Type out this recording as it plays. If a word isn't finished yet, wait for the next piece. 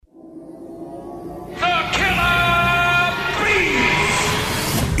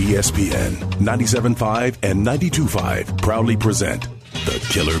ESPN 97.5 and 92.5 proudly present the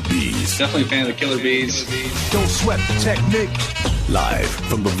Killer Bees. Definitely a fan of the Killer Bees. Don't sweat the technique. Live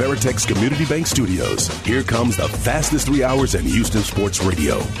from the Veritex Community Bank Studios, here comes the fastest 3 hours in Houston sports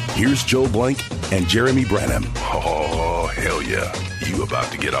radio. Here's Joe Blank and Jeremy Branham. Oh, hell yeah. You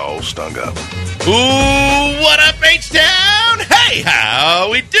about to get all stung up. Ooh, what up, H-Town? Hey, how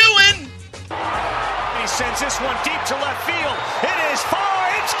we doing? He sends this one deep to left field. It is far.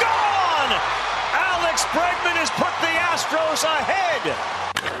 It's gone. Alex Bregman has put the Astros ahead.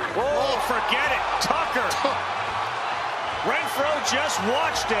 Oh, forget it. Tucker. Renfroe just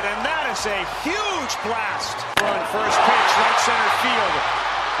watched it, and that is a huge blast. Run first pitch, right center field.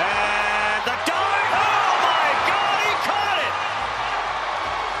 And the dive. Oh, my God, he caught it.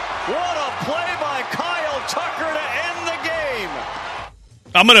 What a play by Kyle Tucker to end the game.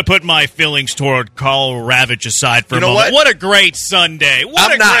 I'm going to put my feelings toward Carl Ravitch aside for a moment. What a great Sunday.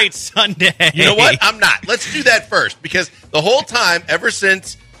 Great Sunday. You know what? I'm not. Let's do that first, because the whole time, ever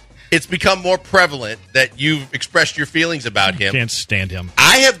since it's become more prevalent that you've expressed your feelings about him. Can't stand him.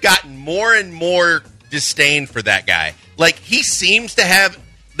 I have gotten more and more disdain for that guy. Like, he seems to have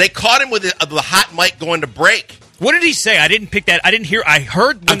 – they caught him with the hot mic going to break. What did he say? I didn't pick that. I didn't hear. I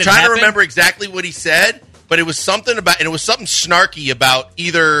heard when I'm trying to remember exactly what he said. But it was something about, and it was something snarky about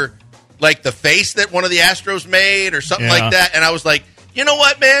either like the face that one of the Astros made or something like that. And I was like, you know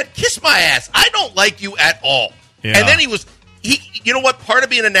what, man? Kiss my ass. I don't like you at all. Yeah. And then you know what? Part of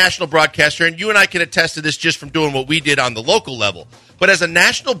being a national broadcaster, and you and I can attest to this just from doing what we did on the local level. But as a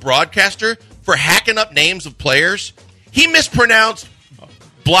national broadcaster, for hacking up names of players, he mispronounced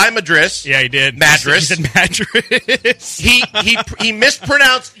Bly Madris. Yeah, he did. Madras. He said Madras. he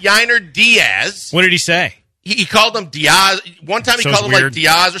mispronounced Yiner Diaz. What did he say? He called him Diaz. One time he called him like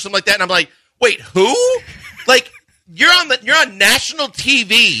Diaz or something like that, and I'm like, wait, who? Like, you're on national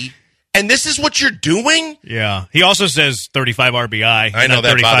TV, and this is what you're doing? Yeah. He also says 35 RBI. I know that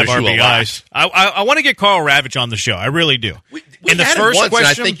 35 bothers you RBIs. A lot. I want to get Carl Ravitch on the show. I really do. We had him once, and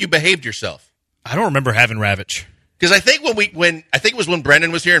I think you behaved yourself. I don't remember having Ravitch. Because I think I think it was when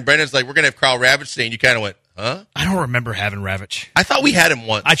Brendan was here, and Brendan's like, we're going to have Carl Ravitch today, and you kind of went, huh? I don't remember having Ravitch. I thought we had him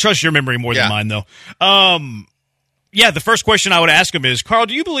once. I trust your memory more than mine, though. The first question I would ask him is, Carl,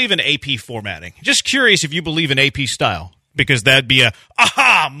 do you believe in AP formatting? Just curious if you believe in AP style, because that'd be a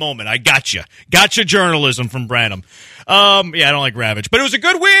aha moment. I gotcha. Gotcha journalism from Branham. I don't like Ravitch, but it was a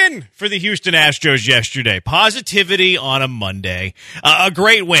good win for the Houston Astros yesterday. Positivity on a Monday. A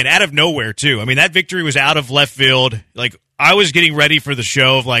great win out of nowhere, too. I mean, that victory was out of left field. Like, I was getting ready for the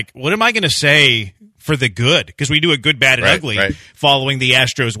show of like, what am I going to say for the good? Because we do a good, bad, and ugly following the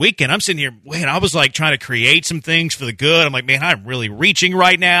Astros weekend. I'm sitting here, I was like trying to create some things for the good. I'm like, man, I'm really reaching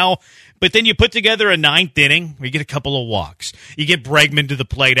right now. But then you put together a ninth inning where you get a couple of walks. You get Bregman to the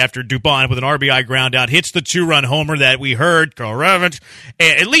plate after Dubon with an RBI ground out, hits the 2-run homer that we heard, Carl Ravitch.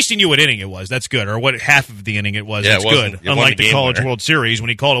 At least he knew what inning it was. That's good. Or what half of the inning it was. That's good. Unlike the College World Series when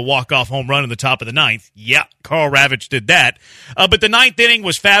he called a walk-off home run in the top of the ninth. Yeah, Carl Ravitch did that. But the ninth inning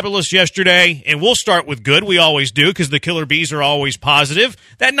was fabulous yesterday, and we'll start with good. We always do because the Killer Bees are always positive.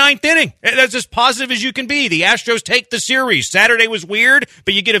 That ninth inning, that's as positive as you can be. The Astros take the series. Saturday was weird,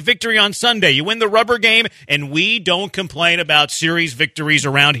 but you get a victory on Sunday. You win the rubber game, and we don't complain about series victories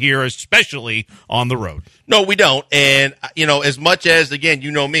around here, especially on the road. No, we don't. And, as much as, again,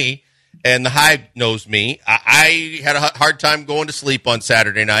 you know me, and the Hive knows me, I had a hard time going to sleep on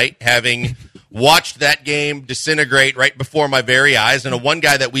Saturday night, having watched that game disintegrate right before my very eyes. And one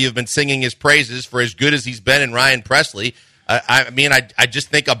guy that we have been singing his praises for as good as he's been in Ryan Presley. I just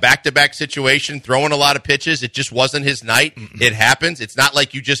think a back-to-back situation, throwing a lot of pitches, it just wasn't his night. Mm-mm. It happens. It's not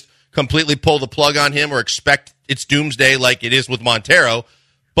like you just completely pull the plug on him or expect it's doomsday like it is with Montero,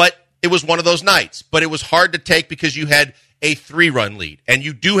 but it was one of those nights. But it was hard to take because you had a 3-run lead, and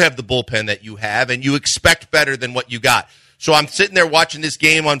you do have the bullpen that you have, and you expect better than what you got. So I'm sitting there watching this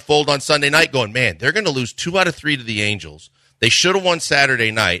game unfold on Sunday night going, man, they're going to lose 2 out of 3 to the Angels. They should have won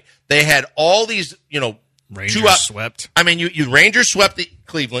Saturday night. They had all these, Rangers swept. I mean, you Rangers swept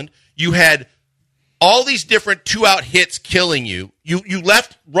Cleveland. You had all these different 2-out hits killing you. You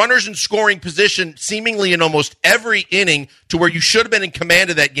left runners in scoring position seemingly in almost every inning to where you should have been in command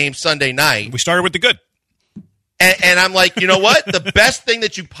of that game Sunday night. We started with the good. And I'm like, you know what? The best thing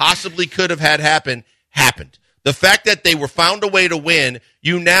that you possibly could have had happen happened. The fact that they were found a way to win,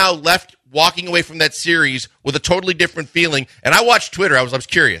 you now left walking away from that series with a totally different feeling. And I watched Twitter. I was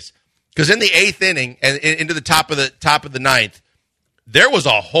curious because in the 8th inning and into the top of the ninth, there was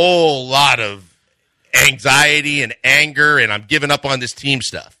a whole lot of anxiety and anger and I'm giving up on this team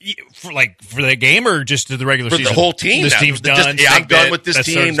stuff. For the game or just the regular season? For the whole team. This team's done. I'm done with this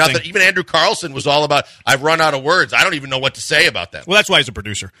team. Nothing. Even Andrew Carlson was all about, I've run out of words. I don't even know what to say about them. Well, that's why he's a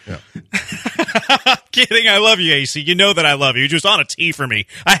producer. Yeah. Kidding. I love you, AC. You know that I love you. You're just on a tee for me.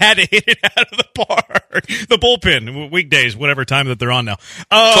 I had to hit it out of the park. The bullpen, weekdays, whatever time that they're on now.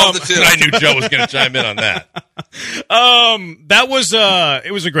 12 to 2. I knew Joe was going to chime in on that. That was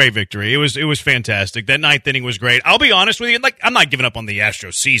it was a great victory. It was fantastic. That ninth inning was great. I'll be honest with you, I'm not giving up on the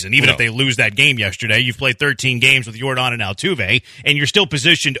Astros season, even if they lose that game yesterday. You've played 13 games with Yordan and Altuve, and you're still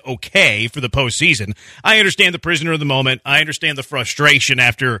positioned okay for the postseason. I understand the prisoner of the moment. I understand the frustration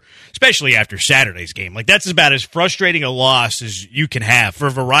especially after Saturday's game. That's about as frustrating a loss as you can have for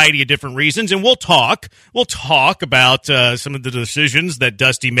a variety of different reasons. And we'll talk about some of the decisions that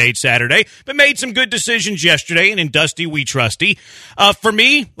Dusty made Saturday, but made some good decisions yesterday. And in Dusty, we trusty. For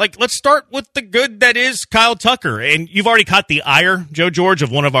me, let's start with the good that is Kyle Tucker. And you've already caught the ire, Joe George,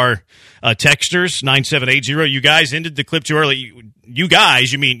 of one of our texters, 9780. You guys ended the clip too early. You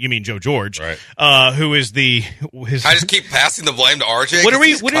guys, you mean Joe George, right? Who is I just keep passing the blame to RJ.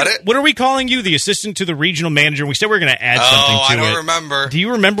 What are we calling you? The assistant to the regional manager? We said we were going to add something to it. I don't remember. Do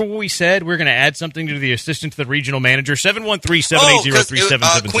you remember what we said? We're going to add something to the assistant to the regional manager.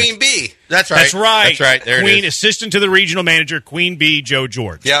 713-780-3776. Queen B. That's right. That's right. That's right. There Queen, it is. assistant to the regional manager, Queen B, Joe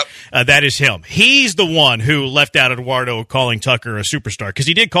George. Yep. That is him. He's the one who left out Eduardo calling Tucker a superstar, because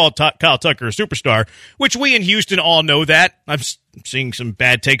he did call Kyle Tucker a superstar, which we in Houston all know that. I'm seeing some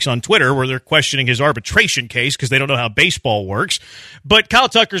bad takes on Twitter where they're questioning his arbitration case because they don't know how baseball works. But Kyle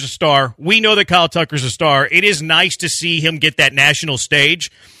Tucker's a star. We know that Kyle Tucker's a star. It is nice to see him get that national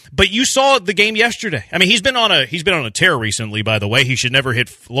stage. But you saw the game yesterday. I mean, he's been on a tear recently, by the way. He should never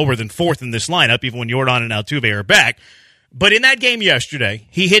hit lower than fourth in this lineup, even when Yordan and Altuve are back. But in that game yesterday,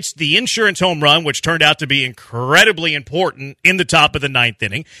 he hits the insurance home run, which turned out to be incredibly important in the top of the ninth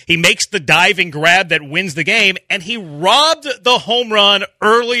inning. He makes the diving grab that wins the game, and he robbed the home run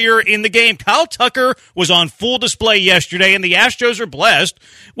earlier in the game. Kyle Tucker was on full display yesterday, and the Astros are blessed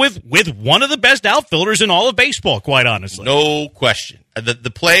with one of the best outfielders in all of baseball, quite honestly. No question.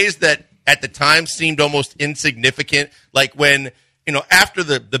 The plays that at the time seemed almost insignificant, like when, after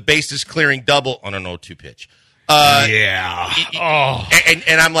the bases clearing double on an 0-2 pitch. Yeah.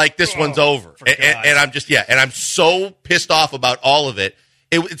 And I'm like, this one's over. And I'm just, and I'm so pissed off about all of it.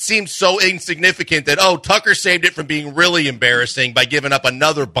 It seems so insignificant that, Tucker saved it from being really embarrassing by giving up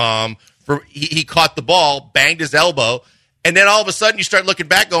another bomb. He caught the ball, banged his elbow, and then all of a sudden you start looking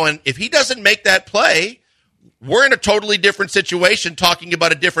back going, if he doesn't make that play, we're in a totally different situation talking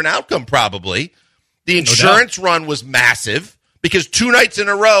about a different outcome probably. The insurance run was massive. Because 2 nights in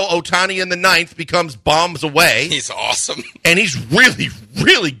a row, Ohtani in the ninth becomes bombs away. He's awesome. And he's really,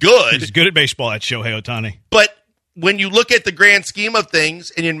 really good. He's good at baseball, that Shohei Ohtani. But when you look at the grand scheme of things,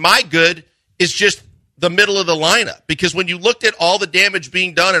 and in my good, is just the middle of the lineup. Because when you looked at all the damage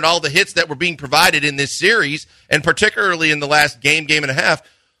being done and all the hits that were being provided in this series, and particularly in the last game and a half,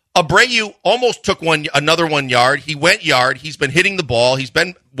 Abreu almost took another 1 yard. He went yard. He's been hitting the ball. He's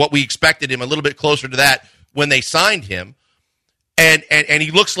been what we expected him, a little bit closer to that when they signed him. And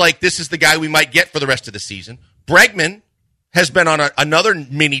he looks like this is the guy we might get for the rest of the season. Bregman has been on another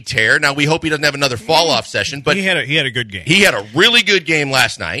mini tear. Now, we hope he doesn't have another fall-off session. But he had a good game. He had a really good game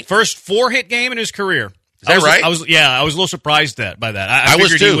last night. First 4-hit game in his career. Is that right? I was a little surprised by that. I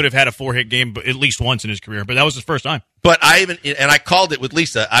figured he would have had a 4-hit game at least once in his career, but that was his first time. But I called it with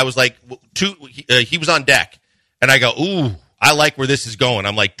Lisa. I was like, he was on deck. And I go, ooh, I like where this is going.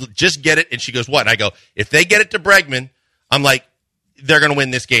 I'm like, just get it. And she goes, what? And I go, if they get it to Bregman, I'm like, they're going to win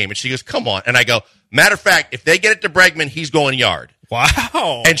this game. And she goes, come on. And I go, matter of fact, if they get it to Bregman, he's going yard.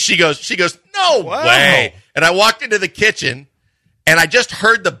 Wow. And she goes, no way. And I walked into the kitchen, and I just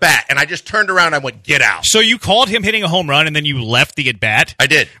heard the bat, and I just turned around and I went, get out. So you called him hitting a home run, and then you left the at-bat? I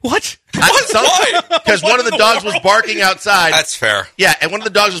did. What? Why? Because one of the dogs was barking outside. That's fair. Yeah, and one of the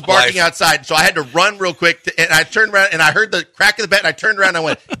dogs was barking outside, so I had to run real quick, and I turned around, and I heard the crack of the bat, and I turned around and I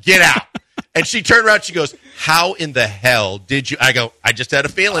went, get out. And she turned around, she goes, how in the hell did you? I go, I just had a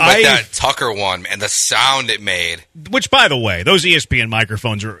feeling. But that Tucker one and the sound it made. Which, by the way, those ESPN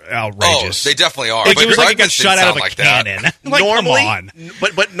microphones are outrageous. Oh, they definitely are. It was like it got shot out of a cannon. Normally, come on.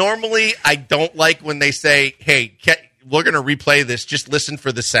 But normally, I don't like when they say, hey, we're going to replay this. Just listen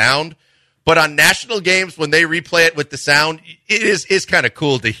for the sound. But on national games, when they replay it with the sound, it is kind of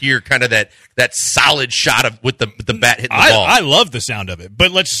cool to hear kind of that solid shot of with the bat hitting the ball. I love the sound of it, but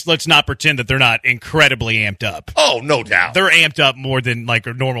let's not pretend that they're not incredibly amped up. Oh, no doubt. They're amped up more than like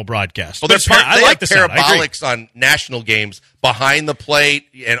a normal broadcast. Well, But it's fine. I they like have the sound. I agree. parabolics on national games behind the plate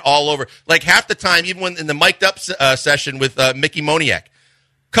and all over. Like half the time, even when in the mic'd up session with Mickey Moniak,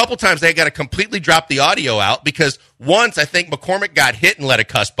 couple times they got to completely drop the audio out because once I think McCormick got hit and let a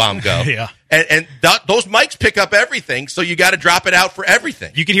cuss bomb go. Yeah. And those mics pick up everything, so you got to drop it out for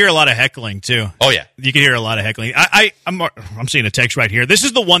everything. You can hear a lot of heckling too. Oh yeah, you can hear a lot of heckling. I'm seeing a text right here. This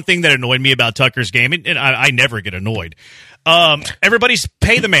is the one thing that annoyed me about Tucker's game, and I never get annoyed. Everybody's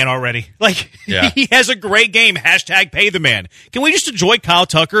pay the man already. Like, he has a great game. Hashtag pay the man. Can we just enjoy Kyle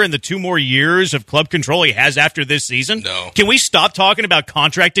Tucker and the 2 more years of club control he has after this season? No. Can we stop talking about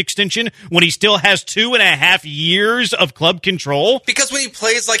contract extension when he still has 2.5 years of club control? Because when he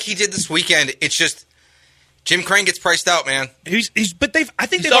plays like he did this weekend, it's just Jim Crane gets priced out, man. I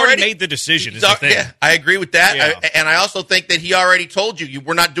think they've already made the decision. Is the thing. Yeah, I agree with that. Yeah. And I also think that he already told you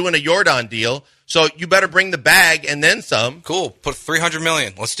we're not doing a Jordan deal, so you better bring the bag and then some. Cool. Put $300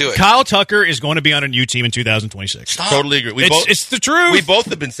 million. Let's do it. Kyle Tucker is going to be on a new team in 2026. Stop. Totally agree. It's the truth. We both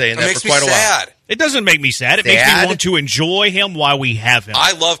have been saying It that makes for me quite a while. sad. It doesn't make me sad. It makes me want to enjoy him while we have him.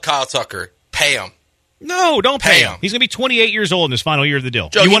 I love Kyle Tucker. Pay him. No, don't pay him. him. He's going to be 28 years old in his final year of the deal.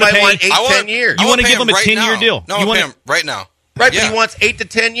 Joe, you want to pay? want 8-10 years. You want to pay give him a right 10-year now. deal? No, you I want pay him right now. Right, Yeah. but he wants 8 to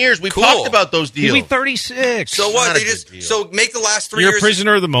 10 years. We've Cool. talked about those deals. He'll be 36. So what? Not a They big just deal. so make the last 3 You're years. a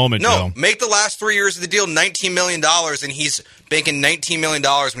prisoner of the moment, No, Joe. make the last 3 years of the deal $19 million, and he's banking $19 million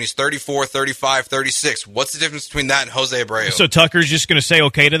when he's 34, 35, 36. What's the difference between that and Jose Abreu? So Tucker's just going to say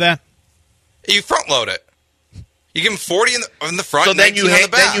okay to that? You front load it. You give him 40 in the front, So and then 19 on the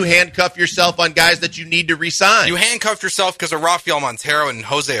back. then you handcuff yourself on guys that you need to re-sign. You handcuffed yourself because of Rafael Montero and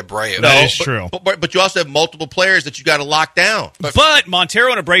Jose Abreu. That is true. But you also have multiple players that you got to lock down. But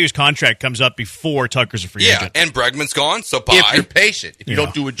Montero and Abreu's contract comes up before Tucker's a free Yeah, agent. and Bregman's gone, so bye. If you're patient, if you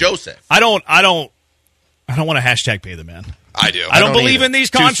don't do what Joe said. I don't want to hashtag pay the man. I do. I don't don't believe either. in these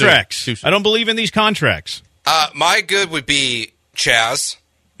Too soon. contracts. Too soon. I don't believe in these contracts. My good would be Chaz.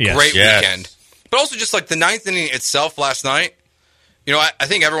 Yes. Great Yes. weekend. But also just like the ninth inning itself last night. You know, I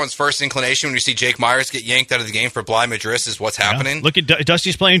think everyone's first inclination when you see Jake Meyers get yanked out of the game for Bly Madris is what's happening. Yeah. Look at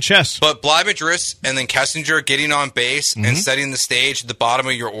Dusty's playing chess. But Bly Madris and then Kessinger getting on base and setting the stage at the bottom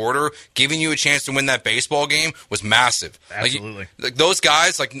of your order, giving you a chance to win that baseball game was massive. Absolutely. Like those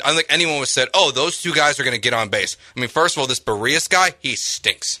guys, unlike anyone was said, oh, those two guys are going to get on base. I mean, first of all, this Barrios guy, he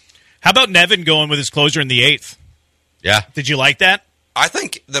stinks. How about Nevin going with his closer in the 8th? Yeah. Did you like that? I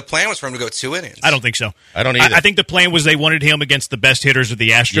think the plan was for him to go 2 innings. I don't think so. I don't either. I think the plan was they wanted him against the best hitters of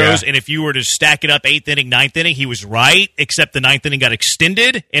the Astros, and if you were to stack it up 8th inning, 9th inning, he was right, except the 9th inning got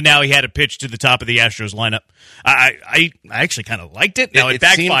extended, and now he had a pitch to the top of the Astros lineup. I actually kind of liked it. Now, it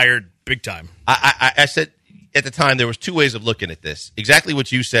backfired big time. I said at the time there was two ways of looking at this. Exactly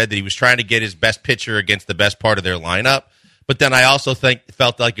what you said, that he was trying to get his best pitcher against the best part of their lineup. But then I also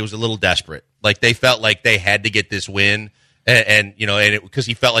felt like it was a little desperate. Like they felt like they had to get this win. And because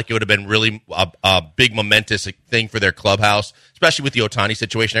he felt like it would have been really a big momentous thing for their clubhouse, especially with the Ohtani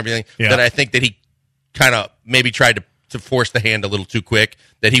situation and everything, that I think that he kind of maybe tried to force the hand a little too quick,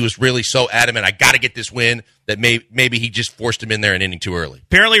 that he was really so adamant, I got to get this win, that maybe he just forced him in there an inning too early.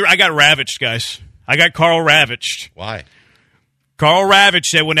 Apparently, I got ravaged, guys. I got Carl ravaged. Why? Carl Ravitch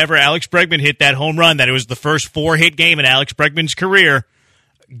said whenever Alex Bregman hit that home run, that it was the first 4-hit game in Alex Bregman's career.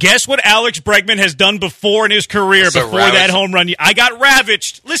 Guess what Alex Bregman has done before in his career before that home run? I got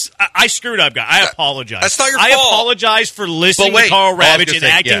ravaged. Listen, I screwed up, guys. I apologize. That's not your fault. I fault. apologize for listening to Carl Ravitch and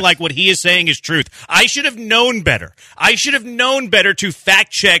acting like what he is saying is truth. I should have known better. I should have known better to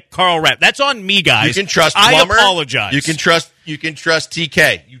fact check Carl Ravitch. That's on me, guys. You can trust Plummer. I apologize. You can trust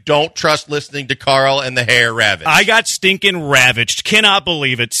TK. You don't trust listening to Carl and the hair Ravitch. I got stinking ravaged. Cannot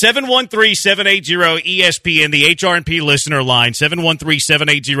believe it. 713-780-ESPN, the HRP listener line,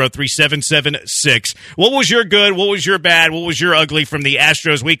 713-780-3776. What was your good? What was your bad? What was your ugly from the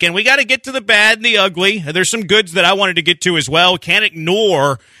Astros weekend? We got to get to the bad and the ugly. There's some goods that I wanted to get to as well. Can't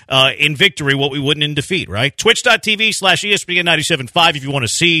ignore in victory what we wouldn't in defeat, right? Twitch.tv/ESPN975 if you want to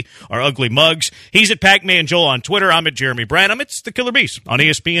see our ugly mugs. He's at Pac-Man Joel on Twitter. I'm at Jeremy Branham. It's the Killer Beast on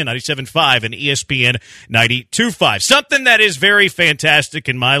ESPN 97.5 and ESPN 92.5. Something that is very fantastic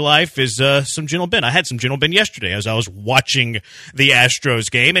in my life is some Gentle Ben. I had some Gentle Ben yesterday as I was watching the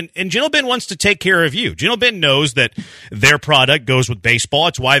Astros game, and Gentle Ben wants to take care of you. Gentle Ben knows that their product goes with baseball.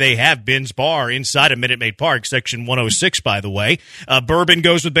 It's why they have Ben's Bar inside of Minute Maid Park, Section 106, by the way. Bourbon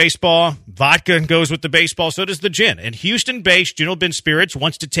goes with baseball. Vodka goes with the baseball, so does the gin. And Houston-based Gentle Bin Spirits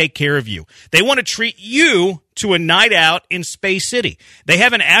wants to take care of you. They want to treat you to a night out in Space City. They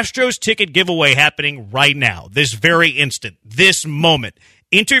have an Astros ticket giveaway happening right now, this very instant, this moment.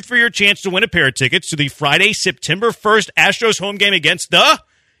 Enter for your chance to win a pair of tickets to the Friday, September 1st Astros home game against the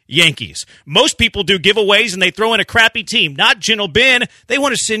Yankees. Most people do giveaways and they throw in a crappy team. Not Gentle Bin. They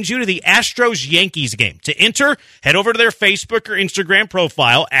want to send you to the Astros-Yankees game. To enter, head over to their Facebook or Instagram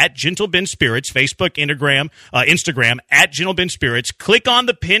profile at Gentle Bin Spirits, Facebook, Instagram at Gentle Bin Spirits. Click on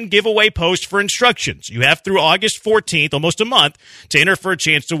the pinned giveaway post for instructions. You have through August 14th, almost a month, to enter for a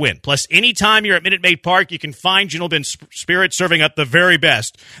chance to win. Plus, anytime you're at Minute Maid Park, you can find Gentle Bin Spirits serving up the very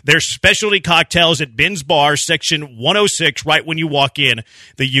best. Their specialty cocktails at Bin's Bar, section 106, right when you walk in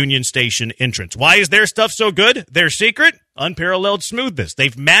the Union Station entrance. Why is their stuff so good? Their secret? Unparalleled smoothness.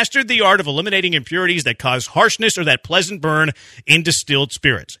 They've mastered the art of eliminating impurities that cause harshness or that pleasant burn in distilled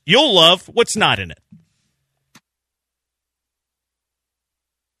spirits. You'll love what's not in it.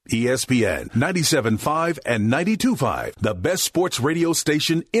 ESPN 97.5 and 92.5, the best sports radio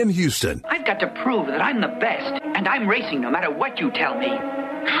station in Houston. I've got to prove that I'm the best, and I'm racing no matter what you tell me.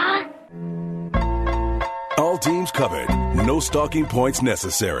 Huh? All teams covered. No stalking points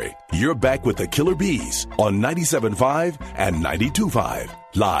necessary. You're back with the Killer Bees on 97.5 and 92.5.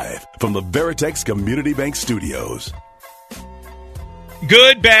 Live from the Veritex Community Bank Studios.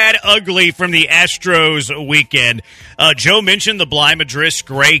 Good, bad, ugly from the Astros weekend. Joe mentioned the Bly Madris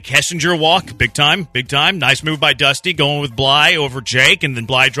Gray Kessinger walk. Big time, big time. Nice move by Dusty going with Bly over Jake, and then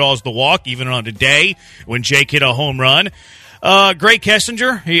Bly draws the walk even on a day when Jake hit a home run. Gray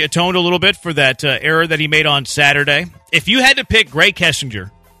Kessinger, he atoned a little bit for that error that he made on Saturday. If you had to pick Gray Kessinger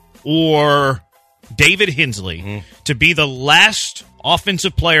or David Hensley to be the last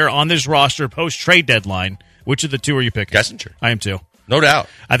offensive player on this roster post-trade deadline, which of the two are you picking? Kessinger. I am too. No doubt.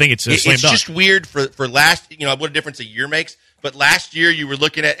 I think it's a slam dunk. It's just weird for last, what a difference a year makes. But last year you were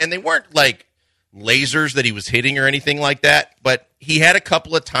looking at, and they weren't like lasers that he was hitting or anything like that, but he had a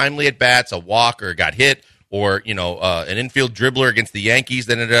couple of timely at-bats, a walk or got hit, or, an infield dribbler against the Yankees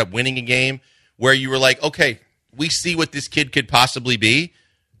that ended up winning a game where you were like, okay, we see what this kid could possibly be.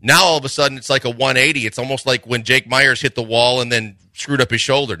 Now all of a sudden it's like a 180. It's almost like when Jake Meyers hit the wall and then screwed up his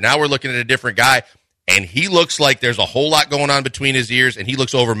shoulder. Now we're looking at a different guy, and he looks like there's a whole lot going on between his ears, and he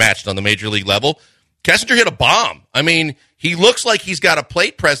looks overmatched on the major league level. Kessinger hit a bomb. I mean, he looks like he's got a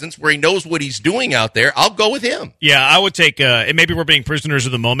plate presence where he knows what he's doing out there. I'll go with him. Yeah, I would take, and maybe we're being prisoners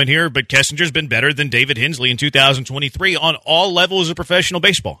of the moment here, but Kessinger's been better than David Hensley in 2023 on all levels of professional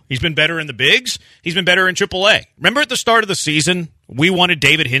baseball. He's been better in the bigs. He's been better in AAA. Remember at the start of the season, we wanted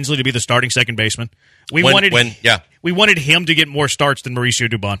David Hensley to be the starting second baseman? We wanted him to get more starts than Mauricio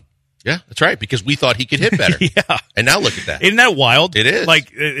Dubon. Yeah, that's right, because we thought he could hit better. Yeah. And now look at that. Isn't that wild? It is.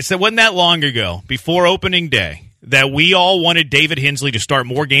 Like, it wasn't that long ago, before opening day, that we all wanted David Hensley to start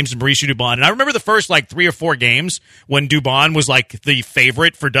more games than Mauricio Dubon. And I remember the first, 3 or 4 games when Dubon was, the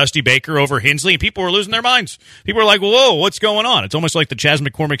favorite for Dusty Baker over Hensley, and people were losing their minds. People were like, whoa, what's going on? It's almost like the Chas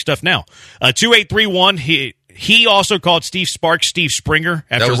McCormick stuff now. 2831, he also called Steve Sparks Steve Springer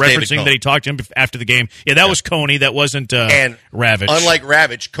after referencing that he talked to him after the game. Yeah, that was Coney. That wasn't and Ravitch. Unlike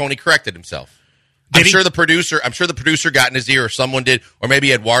Ravitch, Coney corrected himself. I'm sure the producer got in his ear, or someone did, or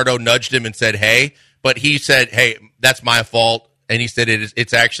maybe Eduardo nudged him and said, hey, but he said, hey, that's my fault. And he said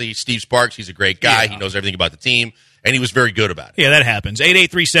it's actually Steve Sparks. He's a great guy. Yeah. He knows everything about the team. And he was very good about it. Yeah, that happens.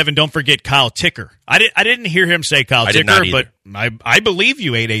 8837, don't forget Kyle Ticker. I didn't hear him say Kyle Ticker, but I believe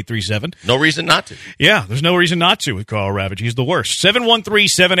you, 8837. No reason not to. Yeah, there's no reason not to with Carl Ravitch. He's the worst.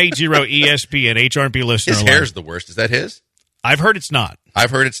 713-780-ESPN, HRP listener. His hair's the worst. Is that his? I've heard it's not. I've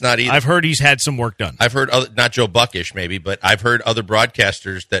heard it's not either. I've heard he's had some work done. I've heard, not Joe Buckish maybe, but I've heard other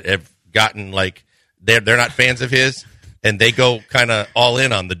broadcasters that have gotten, they're not fans of his. And they go kind of all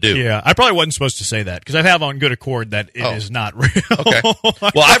in on the dude. Yeah, I probably wasn't supposed to say that because I have on good accord that it is not real. Okay. Well,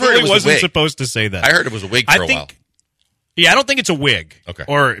 I've heard it was wasn't a wig. Supposed to say that. I heard it was a wig for a while. Yeah, I don't think it's a wig. Okay.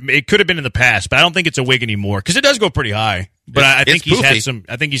 Or it could have been in the past, but I don't think it's a wig anymore because it does go pretty high. But I think he's had some.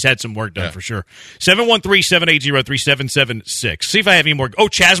 I think he's had some work done for sure. 713-780-3776. See if I have any more. Oh,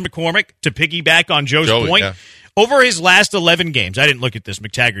 Chas McCormick to piggyback on Joe's point. Yeah. Over his last 11 games, I didn't look at this.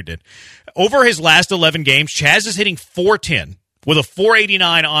 McTaggart did. Over his last 11 games, Chas is hitting .410 with a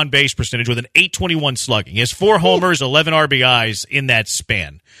 .489 on-base percentage with an .821 slugging. He has 4 homers, 11 RBIs in that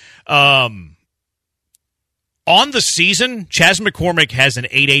span. On the season, Chas McCormick has an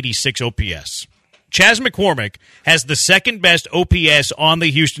 .886 OPS. Chas McCormick has the second-best OPS on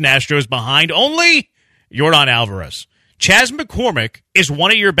the Houston Astros behind only Yordan Alvarez. Chas McCormick is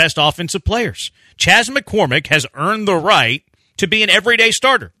one of your best offensive players. Chas McCormick has earned the right to be an everyday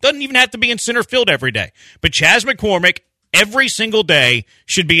starter. Doesn't even have to be in center field every day. But Chas McCormick, every single day,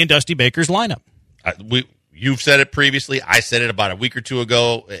 should be in Dusty Baker's lineup. You've said it previously. I said it about a week or two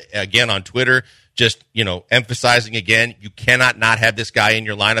ago, again on Twitter, just, emphasizing again, you cannot not have this guy in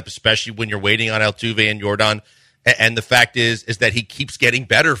your lineup, especially when you're waiting on Altuve and Yordan. And the fact is that he keeps getting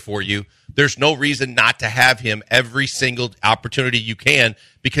better for you. There's no reason not to have him every single opportunity you can,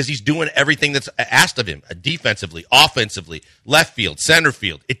 because he's doing everything that's asked of him, defensively, offensively, left field, center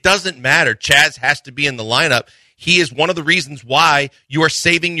field. It doesn't matter. Chas has to be in the lineup. He is one of the reasons why you are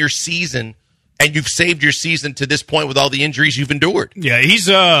saving your season, and you've saved your season to this point with all the injuries you've endured. Yeah, he's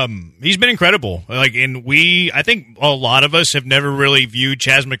been incredible. I think a lot of us have never really viewed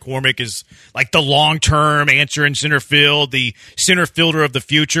Chas McCormick as like the long-term answer in center field, the center fielder of the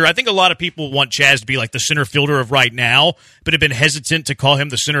future. I think a lot of people want Chas to be like the center fielder of right now, but have been hesitant to call him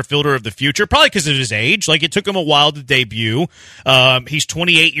the center fielder of the future, probably because of his age. Like, it took him a while to debut. He's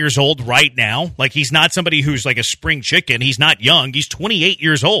 28 years old right now. Like, he's not somebody who's like a spring chicken. He's not young. He's 28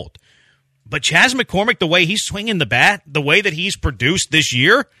 years old. But Chas McCormick, the way he's swinging the bat, the way that he's produced this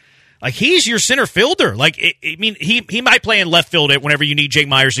year, like, he's your center fielder. Like, he might play in left field whenever you need Jake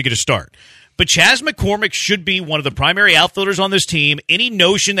Meyers to get a start. But Chas McCormick should be one of the primary outfielders on this team. Any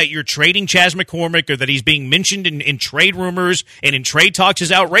notion that you're trading Chas McCormick or that he's being mentioned in trade rumors and in trade talks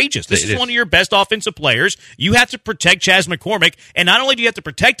is outrageous. This is one of your best offensive players. You have to protect Chas McCormick, and not only do you have to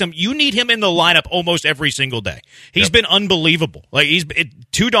protect him, you need him in the lineup almost every single day. He's been unbelievable. Like, he's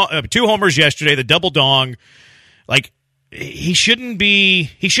two homers yesterday, the double dong. Like, he shouldn't be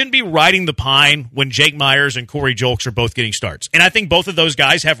riding the pine when Jake Meyers and Corey Julks are both getting starts. And I think both of those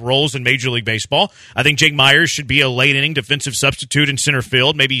guys have roles in Major League Baseball. I think Jake Meyers should be a late-inning defensive substitute in center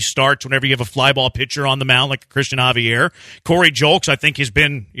field. Maybe he starts whenever you have a fly ball pitcher on the mound like Christian Javier. Corey Julks, I think, has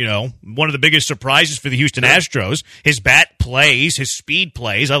been, one of the biggest surprises for the Houston Astros. His bat plays, his speed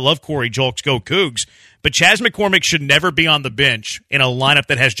plays. I love Corey Julks. Go Cougs. But Chas McCormick should never be on the bench in a lineup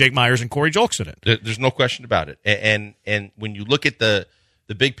that has Jake Meyers and Corey Julks in it. There's no question about it. And when you look at the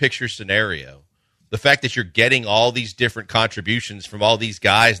big picture scenario, the fact that you're getting all these different contributions from all these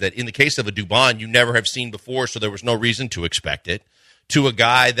guys that, in the case of a Dubon, you never have seen before, so there was no reason to expect it, to a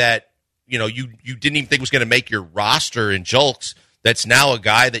guy that you didn't even think was going to make your roster in Julks, that's now a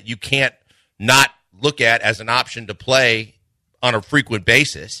guy that you can't not look at as an option to play on a frequent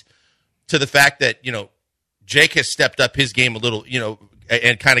basis, to the fact that, Jake has stepped up his game a little,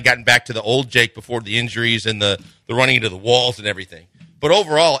 and kind of gotten back to the old Jake before the injuries and the running into the walls and everything. But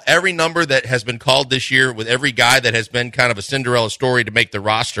overall, every number that has been called this year, with every guy that has been kind of a Cinderella story to make the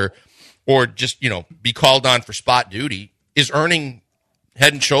roster or just, be called on for spot duty, is earning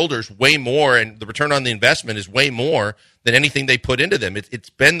head and shoulders way more, and the return on the investment is way more than anything they put into them. It's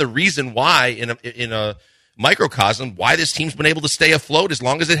been the reason why in a microcosm why this team's been able to stay afloat as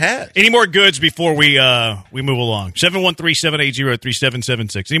long as it has. Any more goods before we move along?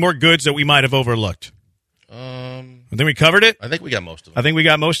 713-780-3776. Any more goods that we might have overlooked? I think we covered it. I think we got most of it. I think we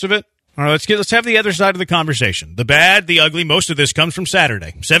got most of it. All right, let's have the other side of the conversation. The bad, the ugly. Most of this comes from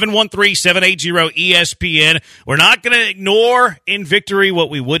Saturday. 713-780-ESPN. We're not going to ignore in victory what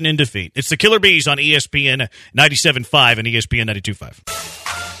we wouldn't in defeat. It's the Killer Bees on ESPN 97.5 and ESPN 92.5.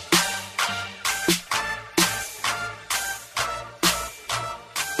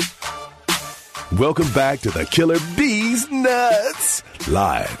 Welcome back to the Killer Bees Nuts,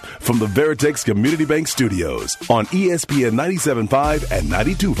 live from the Veritex Community Bank Studios on ESPN 97.5 and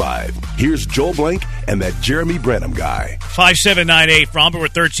 92.5. Here's Joel Blank and that Jeremy Branham guy. 5798 Fromber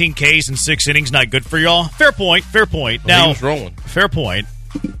with 13 Ks in 6 innings. Not good for y'all. Fair point. Fair point. Now, he was rolling. Fair point.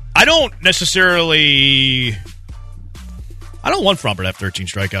 I don't want Fromber to have 13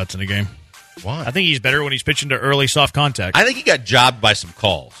 strikeouts in a game. Why? I think he's better when he's pitching to early soft contact. I think he got jobbed by some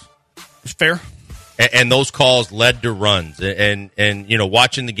calls. It's fair. And those calls led to runs. And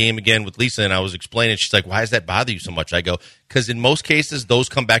watching the game again with Lisa, and I was explaining, she's like, why does that bother you so much? I go, because in most cases, those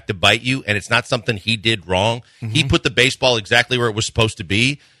come back to bite you, and it's not something he did wrong. Mm-hmm. He put the baseball exactly where it was supposed to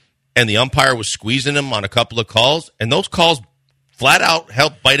be, and the umpire was squeezing him on a couple of calls, and those calls flat out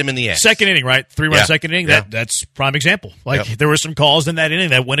helped bite him in the ass. Second inning, right? 3-run second inning. Yeah. That's prime example. There were some calls in that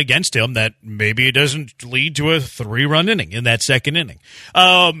inning that went against him that maybe it doesn't lead to a 3-run inning in that second inning.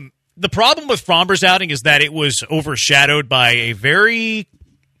 The problem with Fromber's outing is that it was overshadowed by a very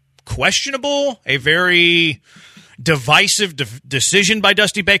questionable, a very divisive decision by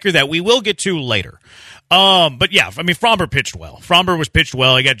Dusty Baker that we will get to later. But yeah, I mean, Fromber pitched well. Fromber was pitched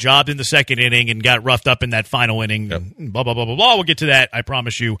well. He got jobbed in the second inning and got roughed up in that final inning. Yep. Blah, blah, blah, blah, blah. We'll get to that, I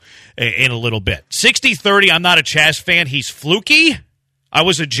promise you, in a little bit. 60-30, I'm not a Chas fan. He's fluky. I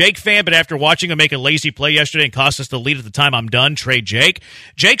was a Jake fan, but after watching him make a lazy play yesterday and cost us the lead at the time, I'm done. Trade Jake.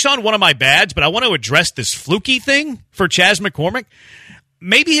 Jake's on one of my bads, but I want to address this fluky thing for Chas McCormick.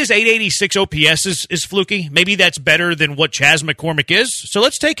 Maybe his 886 OPS is fluky. Maybe that's better than what Chas McCormick is. So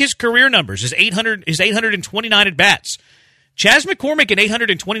let's take his career numbers. His 829 at-bats. Chas McCormick in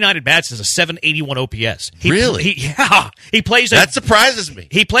 829 at-bats is a 781 OPS. Really? He plays that surprises me.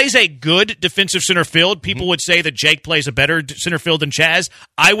 He plays a good defensive center field. People would say that Jake plays a better center field than Chas.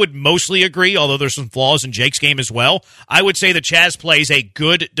 I would mostly agree, although there's some flaws in Jake's game as well. I would say that Chas plays a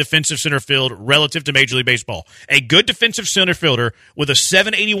good defensive center field relative to Major League Baseball. A good defensive center fielder with a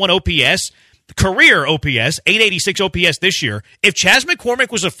 781 OPS, career OPS, 886 OPS this year. If Chas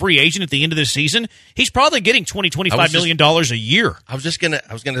McCormick was a free agent at the end of the season, he's probably getting $25 million a year. I was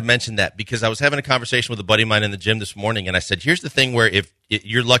gonna mention that because I was having a conversation with a buddy of mine in the gym this morning, and I said, here's the thing where if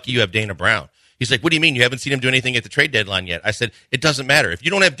you're lucky you have Dana Brown. He's like, what do you mean? You haven't seen him do anything at the trade deadline yet? I said, it doesn't matter. If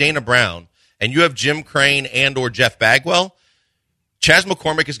you don't have Dana Brown and you have Jim Crane and or Jeff Bagwell, Chas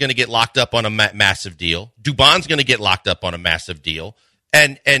McCormick is going to get locked up on a massive deal. Dubon's going to get locked up on a massive deal.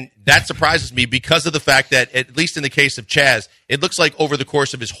 And that surprises me because of the fact that, at least in the case of Chas, it looks like over the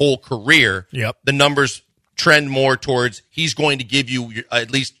course of his whole career, the numbers trend more towards he's going to give you at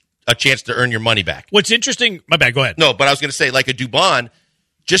least a chance to earn your money back. What's interesting, my bad, go ahead. No, but I was going to say, like a Dubon,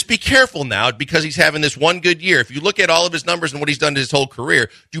 just be careful now because he's having this one good year. If you look at all of his numbers and what he's done to his whole career,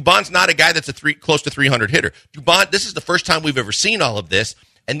 Dubon's not a guy that's close to 300 hitter. Dubon, this is the first time we've ever seen all of this.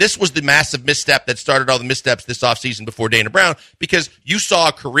 And this was the massive misstep that started all the missteps this offseason before Dana Brown, because you saw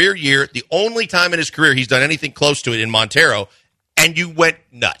a career year, the only time in his career he's done anything close to it in Montero, and you went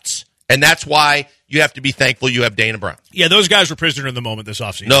nuts. And that's why you have to be thankful you have Dana Brown. Yeah, those guys were prisoner of the moment this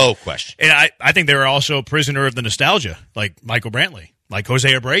offseason. No question. And I think they were also prisoner of the nostalgia, like Michael Brantley, like Jose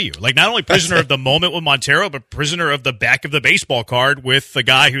Abreu. Like not only prisoner of the moment with Montero, but prisoner of the back of the baseball card with the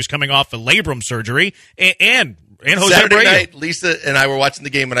guy who's coming off a labrum surgery and Jose Saturday Abreu. night, Lisa and I were watching the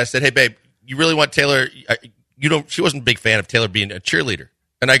game, and I said, hey, babe, you really want Taylor? She wasn't a big fan of Taylor being a cheerleader.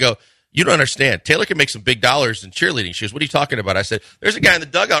 And I go, you don't understand. Taylor can make some big dollars in cheerleading. She goes, what are you talking about? I said, there's a guy in the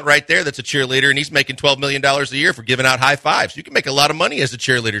dugout right there that's a cheerleader, and he's making $12 million a year for giving out high fives. You can make a lot of money as a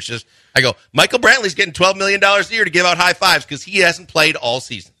cheerleader. She says, I go, Michael Brantley's getting $12 million a year to give out high fives because he hasn't played all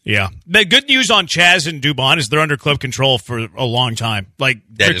season. Yeah. The good news on Chas and Dubon is they're under club control for a long time. Like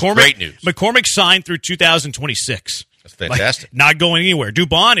that is great news. McCormick signed through 2026. That's fantastic. Like, not going anywhere.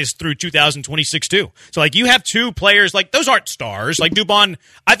 Dubon is through 2026 too. So like you have two players, like those aren't stars. Like Dubon,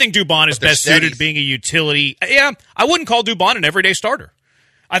 I think Dubon is best suited being a utility. Yeah, I wouldn't call Dubon an everyday starter.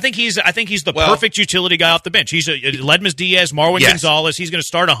 I think he's the perfect utility guy off the bench. He's a Ledmus Diaz, Marwin Gonzalez. He's going to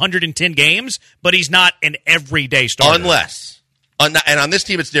start 110 games, but he's not an everyday starter. And on this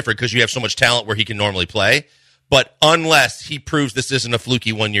team it's different because you have so much talent where he can normally play. But unless he proves this isn't a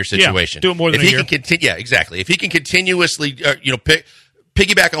fluky one-year situation. Do it more than a year. Exactly. If he can continuously,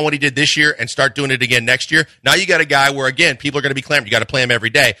 piggyback on what he did this year and start doing it again next year, now you got a guy where, again, people are going to be clamoring. You got to play him every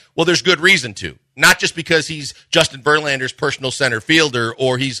day. Well, there's good reason to. Not just because he's Justin Verlander's personal center fielder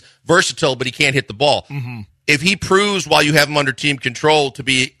or he's versatile, but he can't hit the ball. Mm-hmm. If he proves while you have him under team control to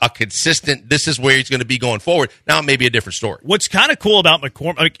be a consistent, this is where he's going to be going forward, now it may be a different story. What's kind of cool about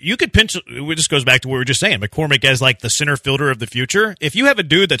McCormick, like you could pencil, this goes back to what we were just saying, McCormick as like the center fielder of the future. If you have a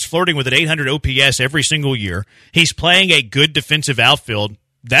dude that's flirting with an 800 OPS every single year, he's playing a good defensive outfield,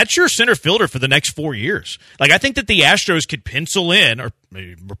 that's your center fielder for the next 4 years. Like, I think that the Astros could pencil in, or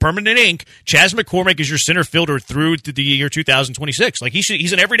permanent ink, Chas McCormick is your center fielder through to the year 2026. Like,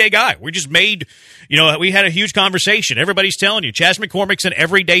 he's an everyday guy. We just made, we had a huge conversation. Everybody's telling you, Chas McCormick's an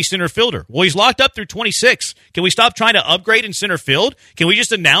everyday center fielder. Well, he's locked up through 26. Can we stop trying to upgrade in center field? Can we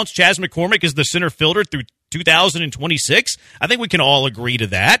just announce Chas McCormick is the center fielder through 2026? I think we can all agree to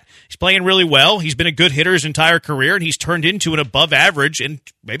that. He's playing really well. He's been a good hitter his entire career, and he's turned into an above average and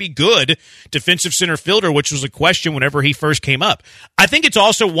maybe good defensive center fielder, which was a question whenever he first came up. I think it's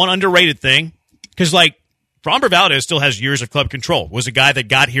also one underrated thing because, like, Framber Valdez still has years of club control, was a guy that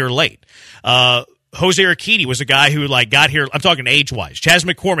got here late. Jose Urquidy was a guy who got here, I'm talking age-wise. Chas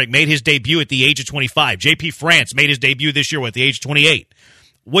McCormick made his debut at the age of 25. J.P. France made his debut this year at the age of 28.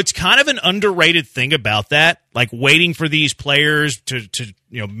 What's kind of an underrated thing about that, like waiting for these players to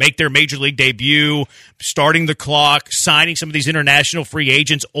make their major league debut, starting the clock, signing some of these international free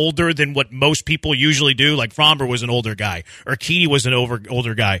agents older than what most people usually do. Like Framber was an older guy, or Urquidy was an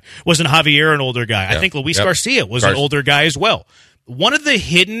older guy. Wasn't Javier an older guy? Yeah. I think Luis Garcia was an older guy as well. One of the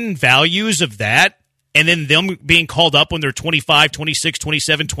hidden values of that, and then them being called up when they're 25, 26,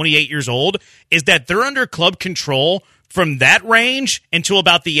 27, 28 years old, is that they're under club control from that range until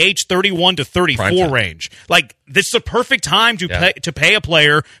about the age 31 to 34 range. Like, this is the perfect time to pay a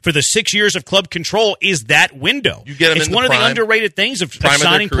player for the 6 years of club control is that window. You get them it's in one the of the prime, underrated things of prime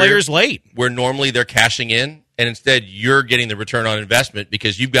signing of their career, players late. where normally they're cashing in, and instead you're getting the return on investment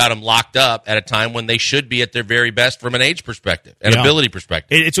because you've got them locked up at a time when they should be at their very best from an age perspective and ability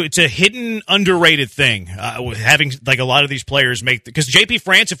perspective. It's a hidden, underrated thing, having like a lot of these players make – because J.P.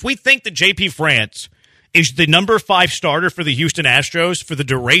 France, if we think that J.P. France – is the number 5 starter for the Houston Astros for the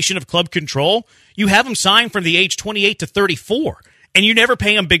duration of club control, you have him signed from the age 28 to 34. And you never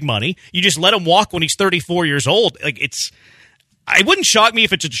pay him big money. You just let him walk when he's 34 years old. Like, it wouldn't shock me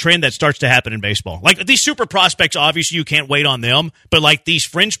if it's a trend that starts to happen in baseball. Like, these super prospects, obviously you can't wait on them. But, like, these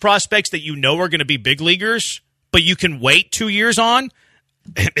fringe prospects that you know are going to be big leaguers, but you can wait 2 years on,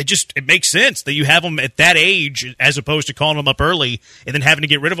 it makes sense that you have them at that age as opposed to calling them up early and then having to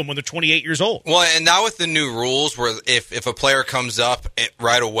get rid of them when they're 28 years old. Well, and now with the new rules where if a player comes up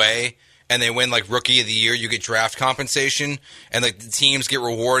right away and they win like Rookie of the Year, you get draft compensation, and like the teams get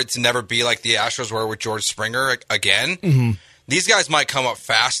rewarded to never be like the Astros were with George Springer again. Mm-hmm. These guys might come up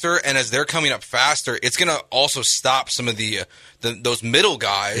faster, and as they're coming up faster, it's going to also stop some of those middle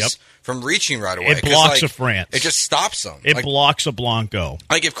guys from reaching right away. It blocks a France. It just stops them. It blocks a Blanco.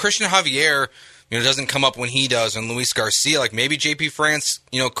 Like if Christian Javier, doesn't come up when he does, and Luis Garcia, like maybe J.P. France,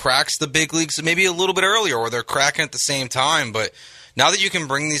 cracks the big leagues maybe a little bit earlier, or they're cracking at the same time. But now that you can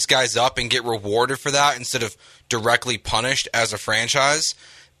bring these guys up and get rewarded for that instead of directly punished as a franchise,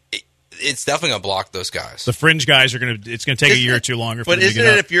 it's definitely going to block those guys. The fringe guys it's going to take a year or two longer for them to get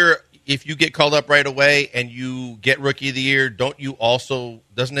up. But isn't it if you get called up right away and you get Rookie of the Year,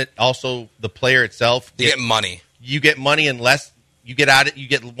 doesn't it also the player itself get money? You get money unless you get out. You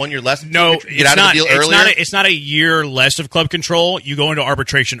get 1 year less. No, you get out of the deal earlier. It's not a year less of club control. You go into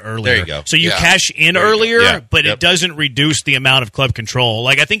arbitration earlier. There you go. So you cash in earlier, but it doesn't reduce the amount of club control.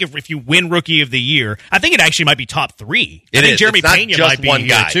 Like I think if you win Rookie of the Year, I think it actually might be top 3. I think Jeremy Pena might be one here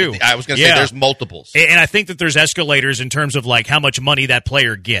guy. too. I was going to say there's multiples, and I think that there's escalators in terms of like how much money that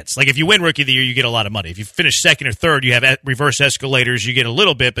player gets. Like if you win Rookie of the Year, you get a lot of money. If you finish second or third, you have reverse escalators. You get a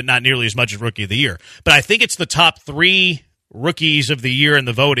little bit, but not nearly as much as Rookie of the Year. But I think it's the top 3 rookies of the year in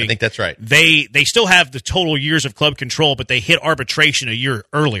the voting. I think that's right. They still have the total years of club control, but they hit arbitration a year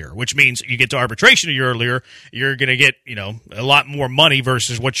earlier, which means you get to arbitration a year earlier, you're going to get a lot more money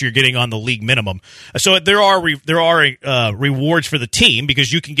versus what you're getting on the league minimum. So there are rewards for the team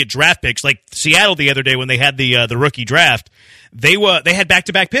because you can get draft picks. Like Seattle the other day when they had the rookie draft, they had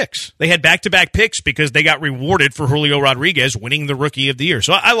back-to-back picks. They had back-to-back picks because they got rewarded for Julio Rodriguez winning the Rookie of the Year.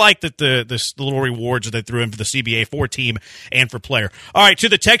 So I like that the little rewards that they threw in for the CBA4 team and for player. All right, to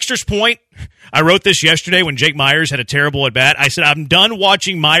the texter's point, I wrote this yesterday when Jake Meyers had a terrible at-bat. I said, I'm done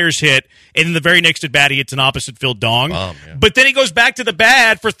watching Meyers hit, and in the very next at-bat, he hits an opposite field dong. But then he goes back to the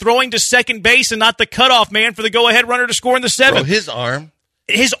bad for throwing to second base and not the cutoff man for the go-ahead runner to score in the 7th. Bro,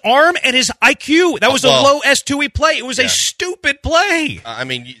 his arm and his IQ. That was a low S2E play. It was a stupid play. I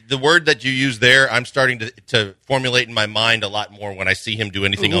mean, the word that you use there, I'm starting to formulate in my mind a lot more when I see him do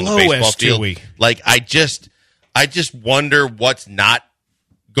anything on the baseball field. Like, I just wonder what's not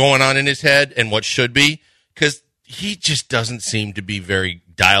going on in his head and what should be, because he just doesn't seem to be very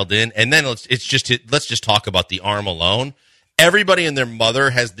dialed in. And then let's just talk about the arm alone. Everybody and their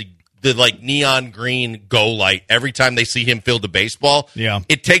mother has the like neon green go light every time they see him field the baseball. Yeah.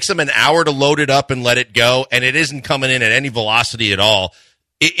 It takes them an hour to load it up and let it go, and it isn't coming in at any velocity at all.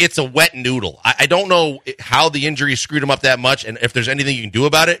 It's a wet noodle. I don't know how the injury screwed him up that much and if there's anything you can do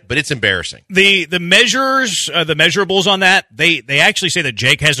about it, but it's embarrassing. The measures, the measurables on that, they actually say that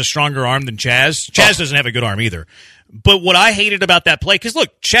Jake has a stronger arm than Chaz. Chaz doesn't have a good arm either. But what I hated about that play, because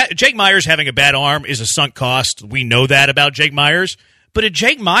look, Jake Meyers having a bad arm is a sunk cost. We know that about Jake Meyers. But if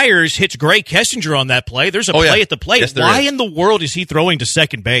Jake Meyers hits Gray Kessinger on that play, there's a play at the plate. Yes, why in the world is he throwing to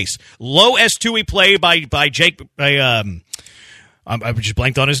second base? Low S2E play by Jake. I just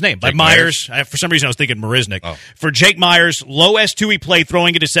blanked on his name. By Meyers. For some reason, I was thinking Marisnik. For Jake Meyers, low S2E play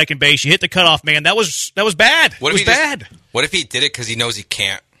throwing it to second base. You hit the cutoff man. That was bad. What if he did it because he knows he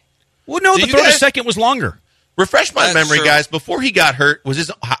can't? Well, no, the throw to second was longer. Refresh my memory, guys. Before he got hurt,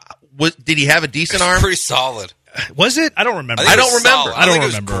 did he have a decent arm? Pretty solid. Was it? I don't remember. I don't remember. I don't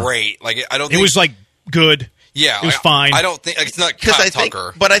remember. It was great. Like I don't. It was like good. Yeah, it was fine. I don't think it's not Kyle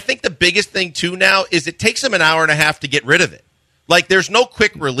Tucker. But I think the biggest thing too now is it takes him an hour and a half to get rid of it. Like there's no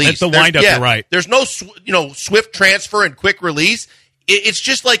quick release. At the windup, you're right. There's no swift transfer and quick release. it's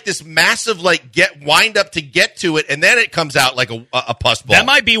just like this massive wind up to get to it, and then it comes out like a puss ball. That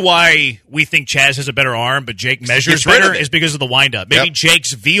might be why we think Chaz has a better arm, but Jake measures better is because of the wind up. Maybe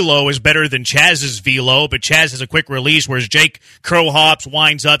Jake's velo is better than Chaz's velo, but Chaz has a quick release, whereas Jake crow hops,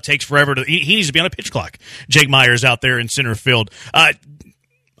 winds up, takes forever to. He needs to be on a pitch clock. Jake Meyers out there in center field.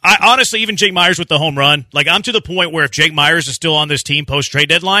 I honestly, even Jake Meyers with the home run, I'm to the point where if Jake Meyers is still on this team post-trade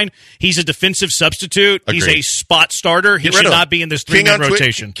deadline, he's a defensive substitute. Agreed. He's a spot starter. He should not be in this three-man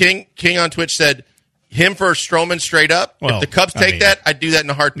rotation. King on Twitch said, him for Stroman straight up. Well, if the Cubs take that, I'd do that in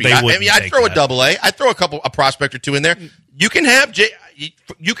a heartbeat. I'd throw a double A. I'd throw a prospect or two in there. You can have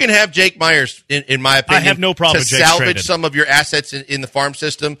Jake Meyers, in my opinion. I have no problem to salvage some of your assets in the farm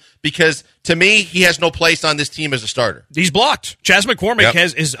system because, to me, he has no place on this team as a starter. He's blocked. Chas McCormick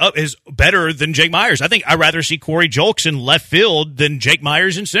is better than Jake Meyers. I think I'd rather see Corey Julks in left field than Jake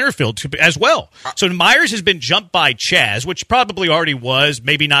Meyers in center field as well. So Meyers has been jumped by Chas, which probably already was,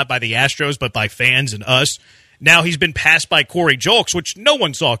 maybe not by the Astros, but by fans and us. Now he's been passed by Corey Julks, which no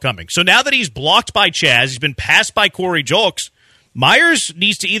one saw coming. So now that he's blocked by Chas, he's been passed by Corey Julks, Meyers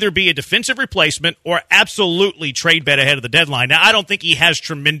needs to either be a defensive replacement or absolutely trade bet ahead of the deadline. Now, I don't think he has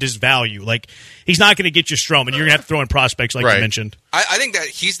tremendous value. He's not going to get you Stroman. You're going to have to throw in prospects like you mentioned. I think that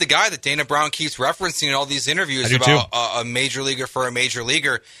he's the guy that Dana Brown keeps referencing in all these interviews about a major leaguer for a major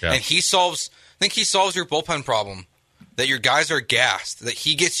leaguer. Yeah. And I think he solves your bullpen problem, that your guys are gassed, that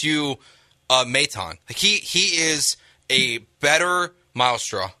he gets you Maton. He is a better Miles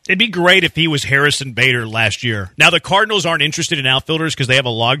Straw. It'd be great if he was Harrison Bader last year. Now, the Cardinals aren't interested in outfielders because they have a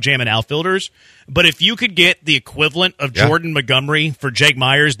logjam in outfielders. But if you could get the equivalent of Jordan Montgomery for Jake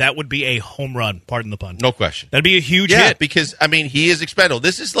Meyers, that would be a home run. Pardon the pun. No question. That'd be a huge hit. Yeah, because, he is expendable.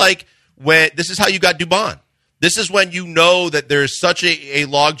 This is this is how you got Dubon. This is when you know that there's such a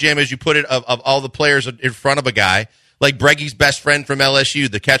logjam, as you put it, of all the players in front of a guy. Like Breggy's best friend from LSU,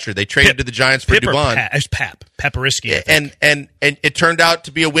 the catcher. They traded to the Giants for Dubon. It's Paperiski. And it turned out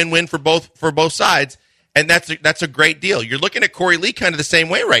to be a win-win for both sides. And that's a great deal. You're looking at Corey Lee kind of the same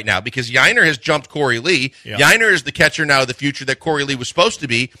way right now because Yiner has jumped Corey Lee. Yeah. Yiner is the catcher now of the future that Corey Lee was supposed to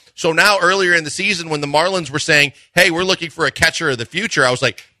be. So now earlier in the season when the Marlins were saying, hey, we're looking for a catcher of the future, I was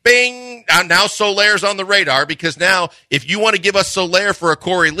like, bing, now Solaire's on the radar because now if you want to give us Solaire for a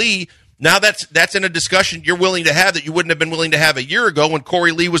Corey Lee, now that's in a discussion you're willing to have that you wouldn't have been willing to have a year ago when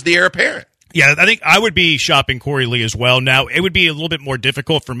Corey Lee was the heir apparent. Yeah, I think I would be shopping Corey Lee as well. Now, it would be a little bit more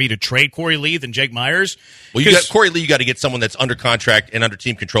difficult for me to trade Corey Lee than Jake Meyers. Well, you got Corey Lee, you got to get someone that's under contract and under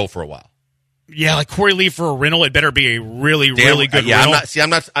team control for a while. Yeah, like Corey Lee for a rental, it better be a really good rental.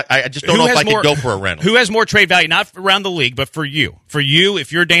 I just don't know if I could go for a rental. Who has more trade value, not around the league, but for you? For you,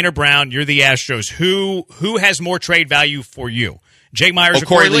 if you're Dana Brown, you're the Astros, who has more trade value for you? Jake Meyers or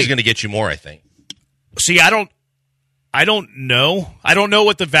Corey Lee? Lee's going to get you more, I think. See, I don't know. I don't know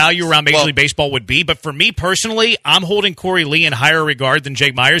what the value around Major League Baseball would be, but for me personally, I'm holding Corey Lee in higher regard than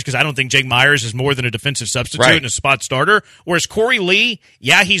Jake Meyers because I don't think Jake Meyers is more than a defensive substitute and a spot starter. Whereas Corey Lee,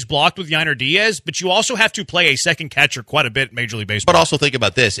 he's blocked with Yiner Diaz, but you also have to play a second catcher quite a bit in Major League Baseball. But also think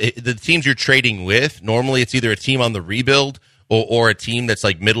about this. The teams you're trading with, normally it's either a team on the rebuild or a team that's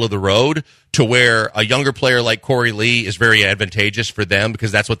like middle of the road, to where a younger player like Corey Lee is very advantageous for them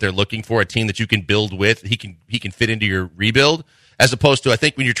because that's what they're looking for, a team that you can build with. He can fit into your rebuild, as opposed to, I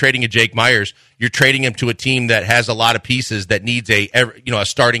think when you're trading a Jake Meyers, you're trading him to a team that has a lot of pieces that needs a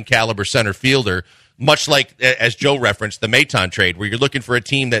starting caliber center fielder, much like, as Joe referenced, the Maton trade, where you're looking for a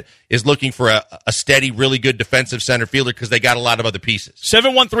team that is looking for a steady, really good defensive center fielder because they got a lot of other pieces.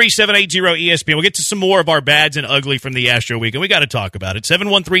 713-780-ESPN. We'll get to some more of our bads and ugly from the Astro week, and we got to talk about it.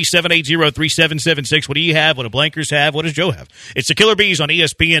 713-780-3776. What do you have? What do Blankers have? What does Joe have? It's the Killer Bees on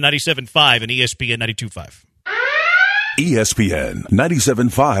ESPN 97.5 and ESPN 92.5. ESPN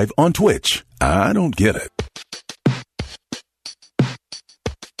 97.5 on Twitch. I don't get it.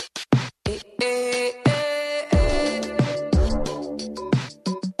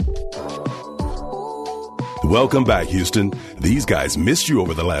 Welcome back, Houston. These guys missed you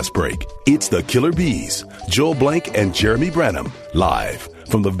over the last break. It's the Killer Bees, Joel Blank and Jeremy Branham, live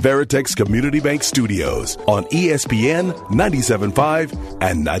from the Veritex Community Bank Studios on ESPN 97.5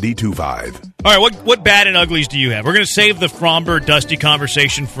 and 92.5. All right, what bad and uglies do you have? We're going to save the Fromber-Dusty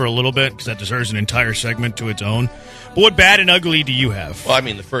conversation for a little bit because that deserves an entire segment to its own. But what bad and ugly do you have? Well,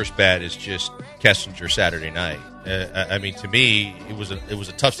 the first bad is just Kessinger Saturday night. To me, it was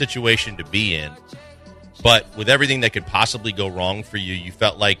a tough situation to be in. But with everything that could possibly go wrong for you, you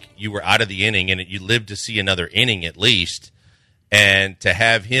felt like you were out of the inning, and you lived to see another inning at least. And to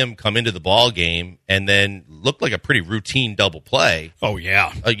have him come into the ball game and then look like a pretty routine double play. Oh,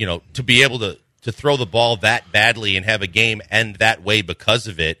 yeah. To be able to to throw the ball that badly and have a game end that way because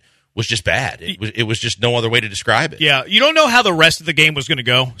of it was just bad. It was just no other way to describe it. Yeah, you don't know how the rest of the game was going to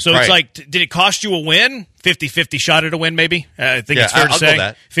go. So it's Right. like, did it cost you a win? 50-50 shot at a win, maybe? I think Yeah, it's fair to I'll go say.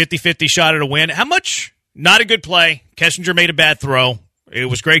 that. 50-50 shot at a win. How much? Not a good play. Kessinger made a bad throw. It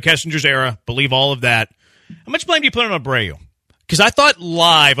was Greg Kessinger's era. Believe all of that. How much blame do you put on Abreu? Because I thought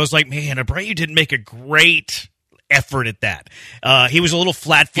live, I was like, man, Abreu didn't make a great effort at that. He was a little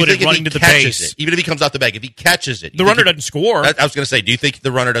flat-footed running to the base. Even if he comes off the bag, if he catches it. The runner doesn't score. I was going to say, do you think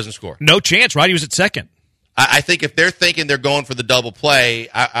the runner doesn't score? No chance, right? He was at second. I think if they're thinking they're going for the double play,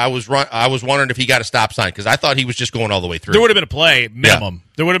 I was wondering if he got a stop sign because I thought he was just going all the way through. There would have been a play minimum.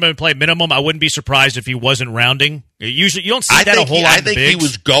 Yeah. There would have been a play minimum. I wouldn't be surprised if he wasn't rounding. Usually, you don't see that a whole lot. I think he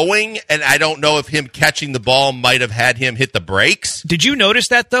was going, and I don't know if him catching the ball might have had him hit the brakes. Did you notice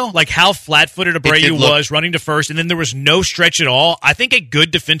that though? Like how flat-footed Abreu was running to first, and then there was no stretch at all. I think a good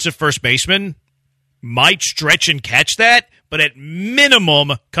defensive first baseman might stretch and catch that, but at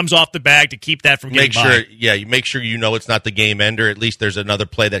minimum comes off the bag to keep that from getting by. You make sure you know it's not the game ender. At least there's another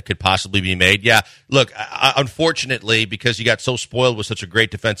play that could possibly be made. Yeah, look, unfortunately, because you got so spoiled with such a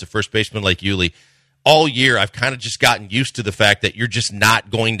great defensive first baseman like Yuli, all year I've kind of just gotten used to the fact that you're just not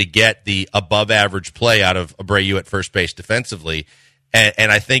going to get the above-average play out of Abreu at first base defensively.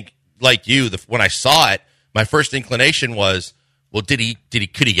 And I think, like you, when I saw it, my first inclination was, well, could he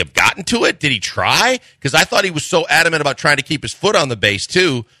have gotten to it? Did he try? Because I thought he was so adamant about trying to keep his foot on the base,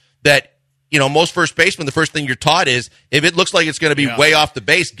 too, that, most first basemen, the first thing you're taught is, if it looks like it's going to be way off the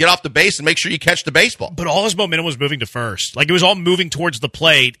base, get off the base and make sure you catch the baseball. But all his momentum was moving to first. Like, it was all moving towards the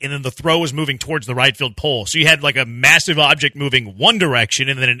plate, and then the throw was moving towards the right field pole. So you had, like, a massive object moving one direction,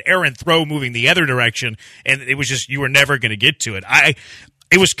 and then an errant throw moving the other direction, and it was just, you were never going to get to it.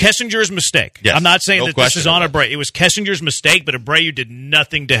 It was Kessinger's mistake. Yes, I'm not saying no that this is on Abreu. It was Kessinger's mistake, but Abreu did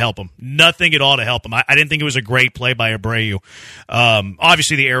nothing to help him. Nothing at all to help him. I didn't think it was a great play by Abreu.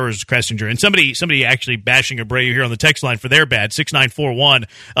 Obviously, the error is Kessinger. And somebody actually bashing Abreu here on the text line for their bad, 6941.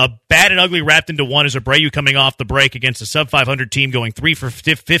 Bad and ugly wrapped into one is Abreu coming off the break against a sub-500 team going 3 for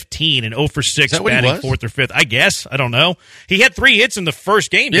 15 and 0 for 6 batting fourth or fifth. I guess. I don't know. He had 3 hits in the first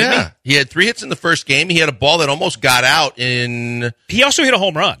game, didn't he? Yeah, he had 3 hits in the first game. He had a ball that almost got out in... He also hit a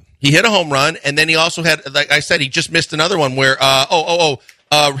home run. He hit a home run, and then he also had, like I said, he just missed another one where, Hunter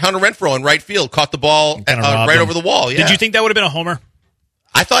Renfroe in right field caught the ball right over the wall. Yeah. Did you think that would have been a homer?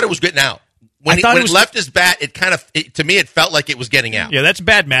 I thought it was getting out. When it left his bat, to me, it felt like it was getting out. Yeah, that's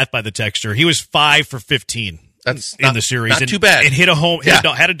bad math by the texter. He was 5 for 15 in the series. Not too bad. And hit a home,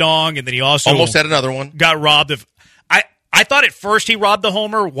 had a dong, and then he also almost had another one. Got robbed of. I thought at first he robbed the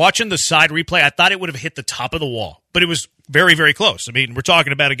homer. Watching the side replay, I thought it would have hit the top of the wall, but it was very, very close. I mean, we're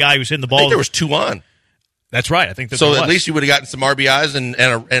talking about a guy who's hitting the ball. I think there was 2 on. That's right. I think so. At least you would have gotten some RBIs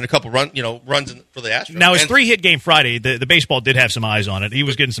and a couple runs for the Astros. Now his 3-hit game Friday, the baseball did have some eyes on it. He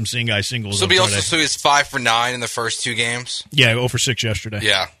was getting some seeing eye singles. So he was 5 for 9 in the first 2 games. Yeah, 0 for 6 yesterday.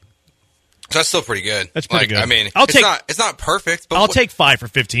 Yeah. So that's still pretty good. That's pretty good. I mean, it's not perfect. But I'll take 5 for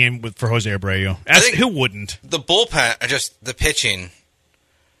 15 for Jose Abreu. Who wouldn't? The bullpen, just the pitching.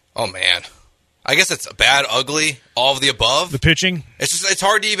 Oh man, I guess it's bad, ugly, all of the above. The pitching. It's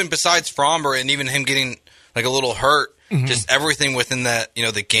hard to even, besides Fromber and even him getting like a little hurt. Mm-hmm. Just everything within that,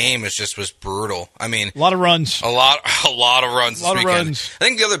 the game was brutal. I mean, a lot of runs. A lot of runs this weekend. I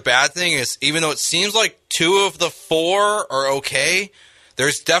think the other bad thing is, even though it seems like 2 of the 4 are okay,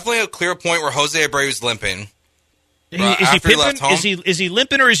 there's definitely a clear point where Jose Abreu's limping. Is he pimping? Is he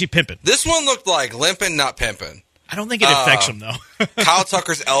limping or is he pimping? This one looked like limping, not pimping. I don't think it affects him, though. Kyle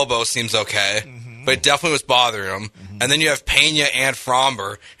Tucker's elbow seems okay, but it definitely was bothering him. Mm-hmm. And then you have Pena and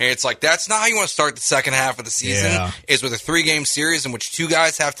Fromber, and it's like, that's not how you want to start the second half of the season, is with a 3-game series in which 2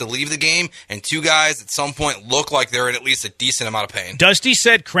 guys have to leave the game, and 2 guys at some point look like they're in at least a decent amount of pain. Dusty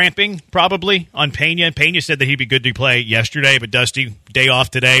said cramping, probably, on Pena. Pena said that he'd be good to play yesterday, but Dusty, day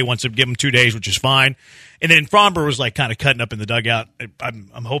off today, wants to give him 2 days, which is fine. And then Fromber was like kind of cutting up in the dugout.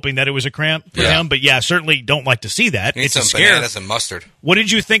 I'm hoping that it was a cramp for him, but certainly don't like to see that. It's a scare. Bananas and mustard. What did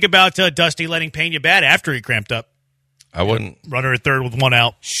you think about Dusty letting Pena bat after he cramped up? I wouldn't. Runner at third with 1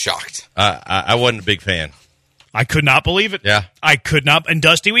 out. Shocked. I wasn't a big fan. I could not believe it. Yeah. I could not. And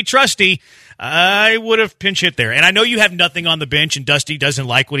Dusty, we trusty. I would have pinch hit there. And I know you have nothing on the bench, and Dusty doesn't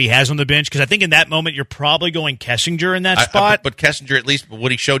like what he has on the bench, because I think in that moment you're probably going Kessinger in that spot. But Kessinger, at least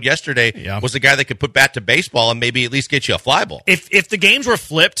what he showed yesterday, was the guy that could put bat to baseball and maybe at least get you a fly ball. If the games were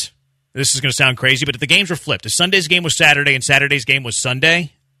flipped, this is going to sound crazy, but if the games were flipped, if Sunday's game was Saturday and Saturday's game was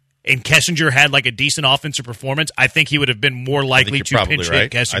Sunday, and Kessinger had like a decent offensive performance, I think he would have been more likely to pinch hit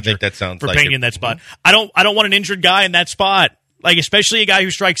Kessinger. I think that sounds for like Pena in that spot. I don't want an injured guy in that spot. Like, especially a guy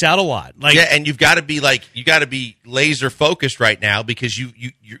who strikes out a lot. Like, yeah, and you got to be laser focused right now because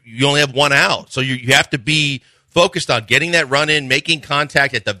you only have one out. So you have to be focused on getting that run in, making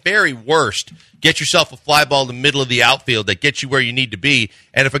contact. At the very worst, get yourself a fly ball in the middle of the outfield that gets you where you need to be.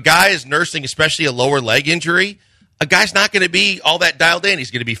 And if a guy is nursing, especially a lower leg injury, a guy's not going to be all that dialed in.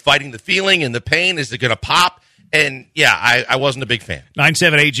 He's going to be fighting the feeling and the pain. Is it going to pop? And, yeah, I wasn't a big fan.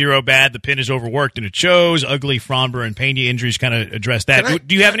 9780 bad. The pin is overworked, and it shows. Ugly Fromber and Pena injuries kind of address that.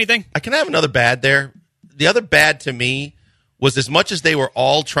 Do you have anything? I can have another bad there. The other bad to me was as much as they were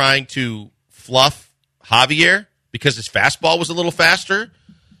all trying to fluff Javier because his fastball was a little faster,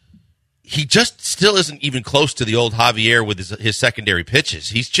 he just still isn't even close to the old Javier with his secondary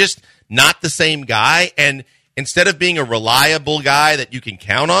pitches. He's just not the same guy, and instead of being a reliable guy that you can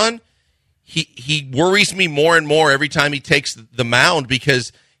count on, he worries me more and more every time he takes the mound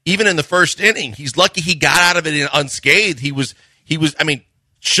because even in the first inning, he's lucky he got out of it unscathed. He was. I mean,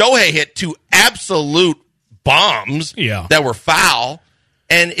 Shohei hit 2 absolute bombs that were foul,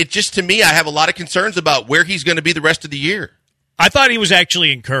 and it just, to me, I have a lot of concerns about where he's going to be the rest of the year. I thought he was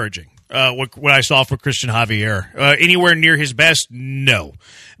actually encouraging. What I saw for Christian Javier. Anywhere near his best? No.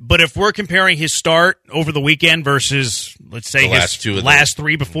 But if we're comparing his start over the weekend versus, let's say, his last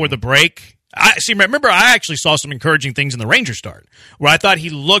 3 before the break, I actually saw some encouraging things in the Ranger start, where I thought he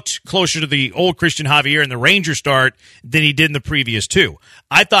looked closer to the old Christian Javier in the Ranger start than he did in the previous 2.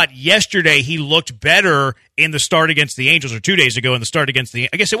 I thought yesterday he looked better in the start against the Angels, or 2 days ago in the start against I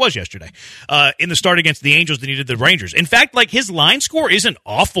guess it was yesterday, in the start against the Angels than he did the Rangers. In fact, like, his line score isn't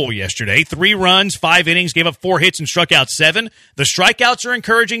awful yesterday. 3 runs, 5 innings, gave up 4 hits and struck out 7. The strikeouts are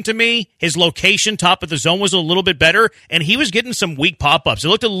encouraging to me. His location, top of the zone, was a little bit better, and he was getting some weak pop-ups. It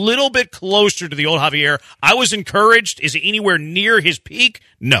looked a little bit closer to the old Javier. I was encouraged. Is it anywhere near his peak?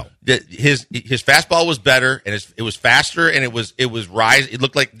 No. His fastball was better, and it was faster, and it was rising. It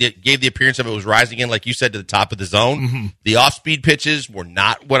looked like it gave the appearance of it was rising in, like you said, to the top of the zone. Mm-hmm. The off-speed pitches were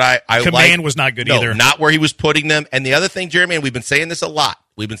not what I Command liked. was not good either. Not where he was putting them. And the other thing, Jeremy, and we've been saying this a lot.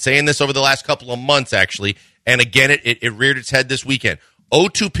 We've been saying this over the last couple of months, actually, and again, it reared its head this weekend.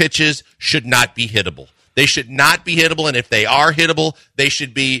 0-2 pitches should not be hittable. They should not be hittable, and if they are hittable, they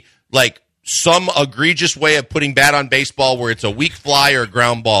should be like some egregious way of putting bat on baseball where it's a weak fly or a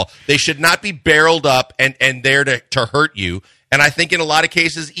ground ball. They should not be barreled up and there to hurt you. And I think in a lot of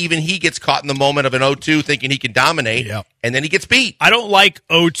cases, even he gets caught in the moment of an 0-2 thinking he can dominate, and then he gets beat. I don't like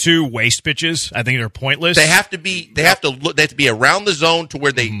 0-2 waste pitches. I think they're pointless. They have to be around the zone to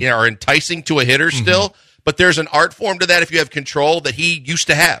where they are enticing to a hitter still. But there's an art form to that if you have control that he used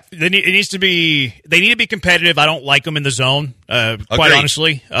to have. They need to be competitive. I don't like them in the zone, quite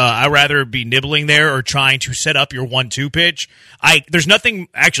honestly. I'd rather be nibbling there or trying to set up your 1-2 pitch. There's nothing,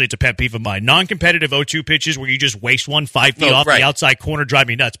 actually, it's a pet peeve of mine. Non-competitive 0-2 pitches where you just waste 5 feet off the outside corner drive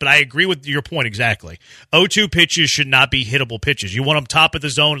me nuts. But I agree with your point exactly. 0-2 pitches should not be hittable pitches. You want them top of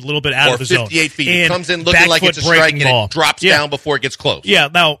the zone, a little bit out of the zone. 58 feet. It comes in looking like it's a strike and it drops down before it gets close. Yeah,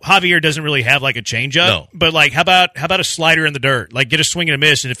 now, Javier doesn't really have like a changeup. No. But like, how about a slider in the dirt? Like, get a swing and a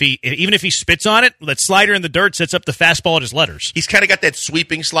miss, and even if he spits on it, that slider in the dirt sets up the fastball at his letters. He's kind of got that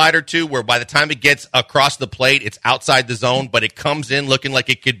sweeping slider too, where by the time it gets across the plate, it's outside the zone, but it comes in looking like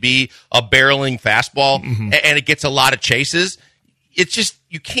it could be a barreling fastball, and it gets a lot of chases. It's just,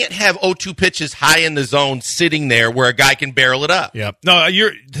 you can't have 0-2 pitches high in the zone sitting there where a guy can barrel it up. Yep. No,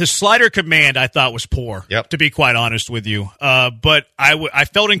 the slider command I thought was poor, to be quite honest with you. But I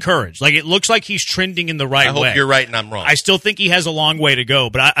felt encouraged. Like, it looks like he's trending in the right way. I hope you're right and I'm wrong. I still think he has a long way to go,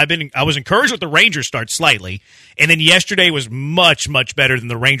 but I was encouraged with the Ranger start slightly, and then yesterday was much, much better than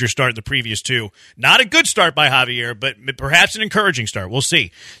the Ranger start the previous 2. Not a good start by Javier, but perhaps an encouraging start. We'll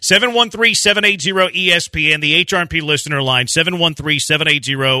see. 713-780-ESPN, the HRP listener line,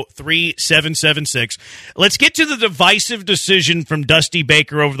 713-780-3776. Let's get to the divisive decision from Dusty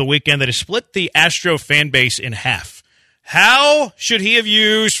Baker over the weekend that has split the Astro fan base in half. How should he have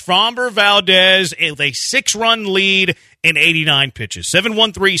used Fromber Valdez with a 6-run lead in 89 pitches?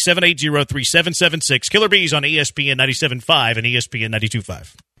 713-780-3776. Killer Bees on ESPN 97.5 and ESPN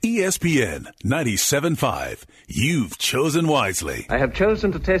 92.5. ESPN 97.5. You've chosen wisely. I have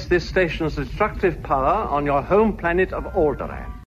chosen to test this station's destructive power on your home planet of Alderaan.